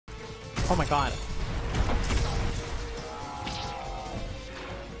Oh my god.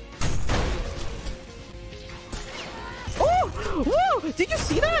 Oh! Woo! Did you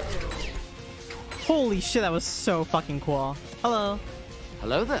see that? Holy shit, that was so fucking cool. Hello.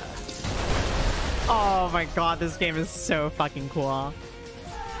 Hello there. Oh my god, this game is so fucking cool.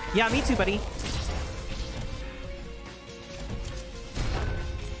 Yeah, me too, buddy.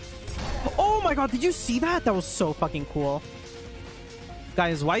 Oh my god, did you see that? That was so fucking cool.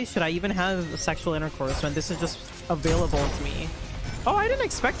 Guys, why should I even have sexual intercourse when this is just available to me? Oh, I didn't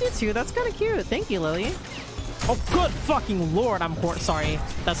expect you to. That's kind of cute. Thank you, Lily. Oh, good fucking lord, I'm sorry.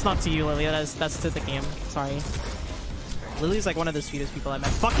 That's not to you, Lily. That's to the game. Sorry. Lily's like one of the sweetest people I met.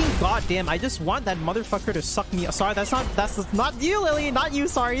 Fucking goddamn, I just want that motherfucker to suck me. Sorry, that's not you, Lily. Not you.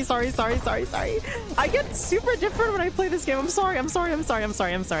 Sorry. I get super different when I play this game. I'm sorry. I'm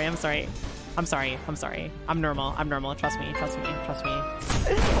normal. Trust me.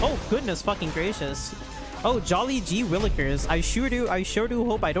 Oh, goodness fucking gracious. Oh, Jolly G Willikers. I sure do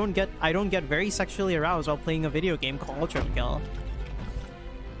hope I don't get very sexually aroused while playing a video game called Ultrakill.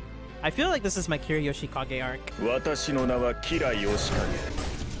 I feel like this is my Kira Yoshikage arc.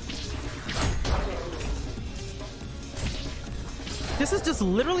 This is just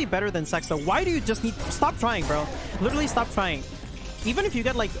literally better than sex though. Why do you just need... Stop trying, bro. Literally stop trying. Even if you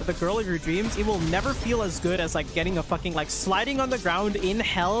get like the girl of your dreams, it will never feel as good as like getting a fucking like sliding on the ground in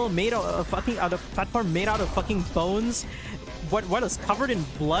hell made out of fucking out of platform made out of fucking bones. What is covered in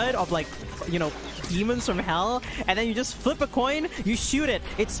blood of like, you know, demons from hell, and then you just flip a coin, you shoot it,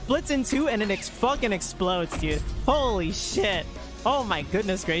 it splits in two, and it fucking explodes, dude. Holy shit. Oh my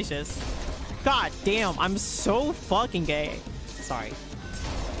goodness gracious. God damn, I'm so fucking gay. Sorry.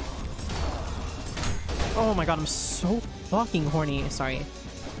 Oh my god, I'm so fucking horny. Sorry.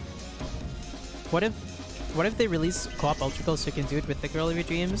 What if they release co-op Ultrakill so you can do it with the girl of your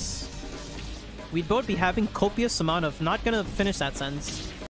dreams? We'd both be having copious amount of... Not gonna finish that sentence.